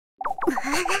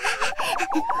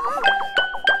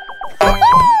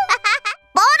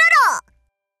¡Pororo!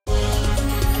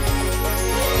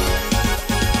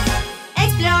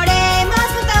 Exploremos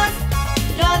juntos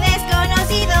lo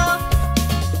desconocido.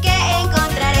 ¿Qué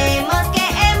encontraremos? ¡Qué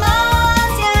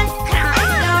emoción!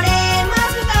 Exploremos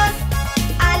juntos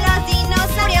a los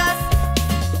dinosaurios.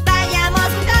 Vayamos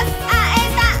juntos a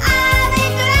esta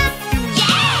aventura.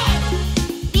 ¡Yeah!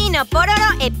 Dino Pororo,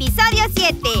 episodio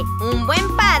 7. Un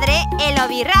buen padre, el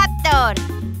Ovirraptor.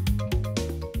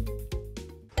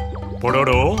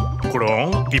 Pororo,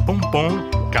 Cron y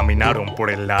Pompón caminaron por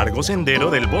el largo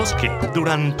sendero del bosque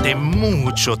durante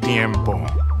mucho tiempo.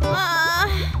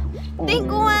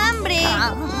 Tengo hambre.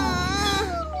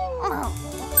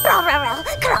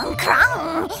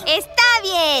 Está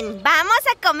bien, vamos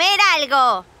a comer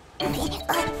algo.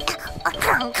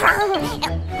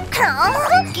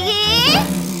 ¿Qué?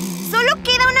 ¿Solo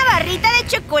queda una barrita de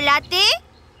chocolate?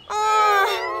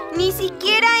 Ni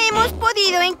siquiera hemos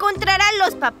podido encontrar a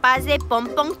los papás de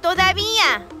Pompón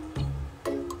todavía.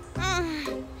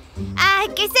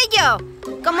 ¿Qué sé yo?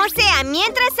 Como sea,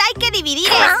 mientras hay que dividir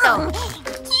esto.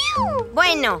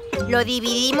 Bueno, lo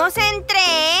dividimos en 3.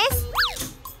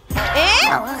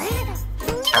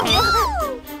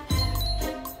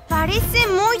 Parece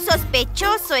muy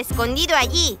sospechoso escondido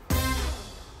allí.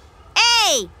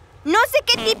 ¡Ey! No sé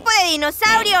qué tipo de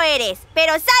dinosaurio eres,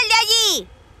 pero sal de allí.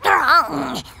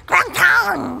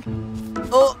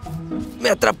 ¡Oh! ¿Me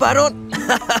atraparon?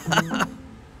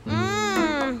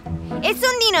 Es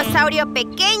un dinosaurio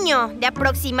pequeño, de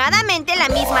aproximadamente la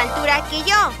misma altura que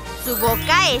yo. Su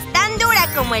boca es tan dura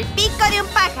como el pico de un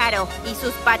pájaro y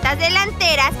sus patas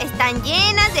delanteras están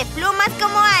llenas de plumas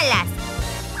como alas.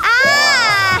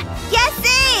 ¡Ah! ¡Ya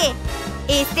sé!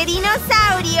 Este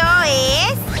dinosaurio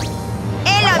es...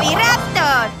 ¡el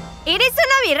Oviraptor! Eres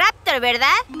un Oviraptor,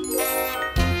 ¿verdad?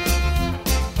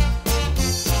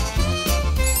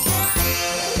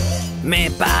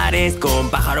 Me parezco un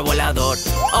pájaro volador,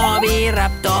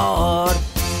 Ovirraptor.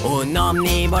 Un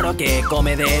omnívoro que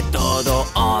come de todo,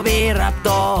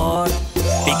 Ovirraptor.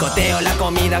 Picoteo la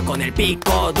comida con el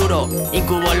pico duro,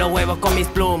 incubo los huevos con mis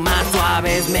plumas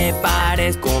suaves. Me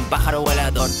parezco un pájaro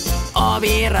volador,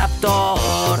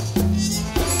 Ovirraptor.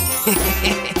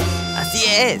 Así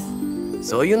es,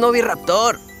 soy un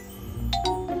Ovirraptor.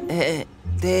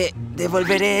 Te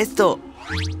devolveré esto.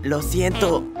 Lo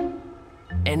siento.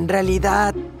 En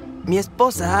realidad, mi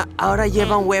esposa ahora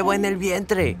lleva un huevo en el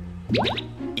vientre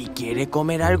y quiere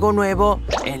comer algo nuevo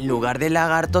en lugar de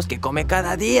lagartos que come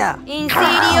cada día. ¿En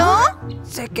serio?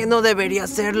 Sé que no debería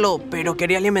hacerlo, pero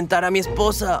quería alimentar a mi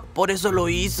esposa, por eso lo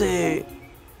hice.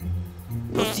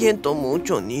 Lo siento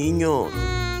mucho, niños.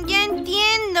 Ya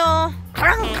entiendo.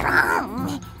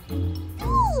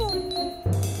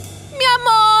 ¡Mi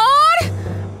amor!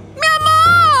 ¡Mi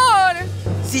amor!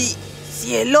 Sí,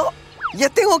 cielo. ¡Ya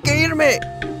tengo que irme!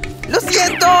 ¡Lo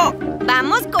siento!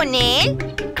 ¿Vamos con él?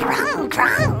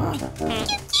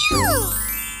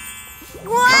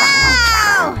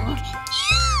 ¡Guau!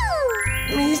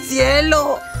 ¡Mi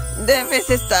cielo! Debes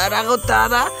estar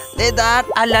agotada de dar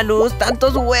a la luz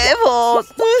tantos huevos.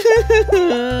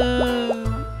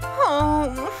 Oh,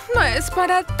 no es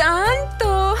para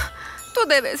tanto. Tú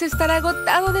debes estar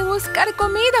agotado de buscar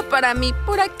comida para mí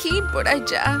por aquí y por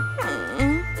allá.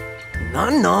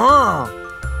 No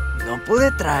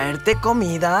pude traerte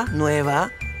comida nueva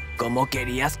como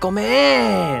querías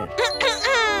comer.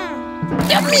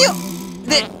 ¡Dios mío!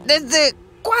 ¿Desde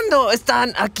cuándo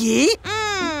están aquí?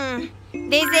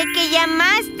 Desde que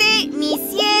llamaste, mi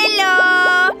cielo,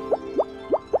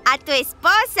 a tu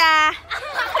esposa.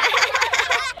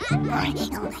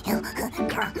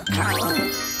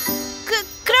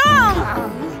 ¡Cron!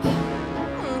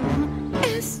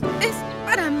 ¿Es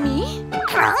para mí?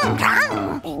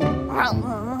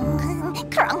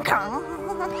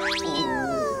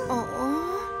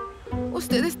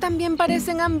 Ustedes también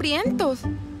parecen hambrientos.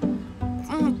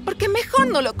 ¿Por qué mejor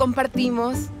no lo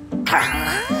compartimos?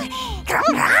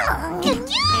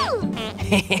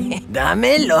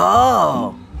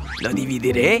 ¡Dámelo! Lo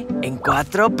dividiré en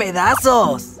 4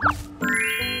 pedazos.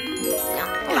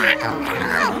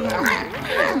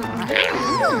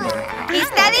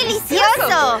 ¡Está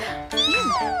delicioso!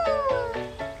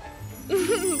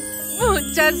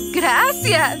 Muchas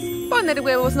gracias. Poner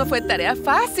huevos no fue tarea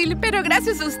fácil, pero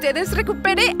gracias a ustedes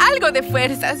recuperé algo de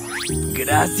fuerzas.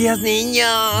 Gracias,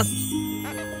 niños.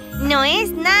 No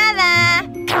es nada.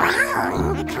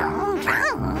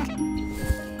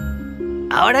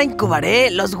 Ahora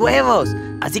incubaré los huevos.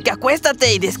 Así que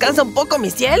acuéstate y descansa un poco, mi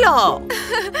cielo.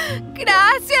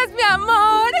 Gracias, mi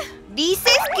amor.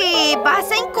 ¿Dices que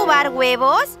vas a incubar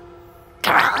huevos?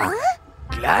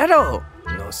 ¡Claro!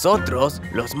 Nosotros,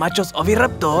 los machos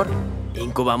Ovirraptor,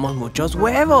 incubamos muchos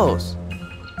huevos.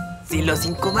 Si los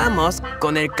incubamos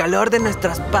con el calor de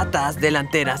nuestras patas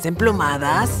delanteras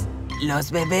emplumadas,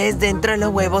 los bebés dentro de los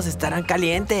huevos estarán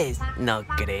calientes, ¿no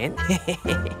creen?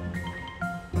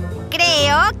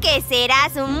 Creo que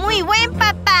serás un muy buen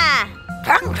papá.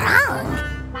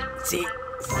 ¿Sí?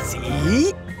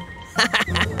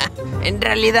 En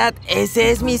realidad,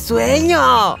 ese es mi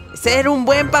sueño, ser un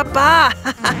buen papá.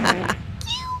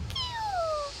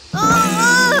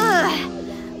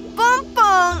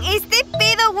 Pompón, este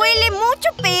pedo huele mucho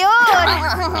peor.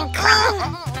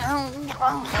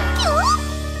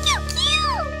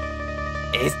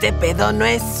 Este pedo no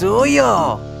es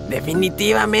suyo.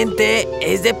 Definitivamente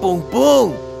es de Pum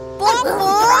Pum.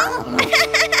 ¿Pompón?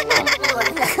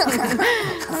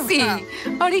 Sí,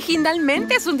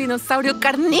 originalmente es un dinosaurio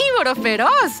carnívoro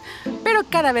feroz, pero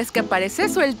cada vez que aparece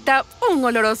suelta un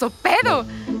oloroso pedo.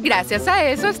 Gracias a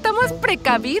eso estamos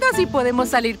precavidos y podemos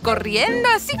salir corriendo,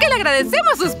 así que le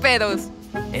agradecemos sus pedos.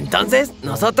 Entonces,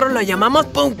 nosotros lo llamamos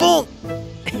Pum Pum.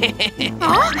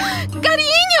 ¡Oh,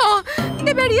 cariño!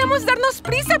 Deberíamos darnos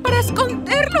prisa para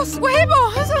esconder los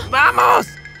huevos. ¡Vamos!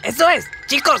 ¡Eso es!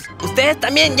 Chicos, ustedes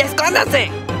también, ya escóndanse.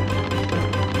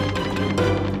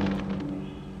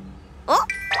 Oh,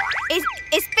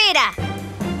 espera.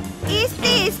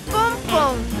 Este es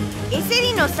Pompón. Ese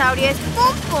dinosaurio es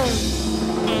Pompón.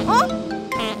 Oh,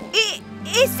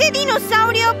 ese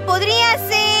dinosaurio podría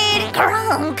ser...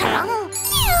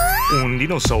 Un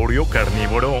dinosaurio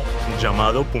carnívoro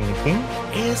llamado Pum Pum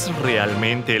es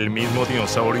realmente el mismo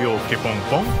dinosaurio que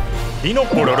Pompón. Dino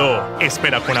Pororo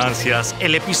espera con ansias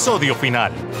el episodio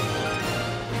final.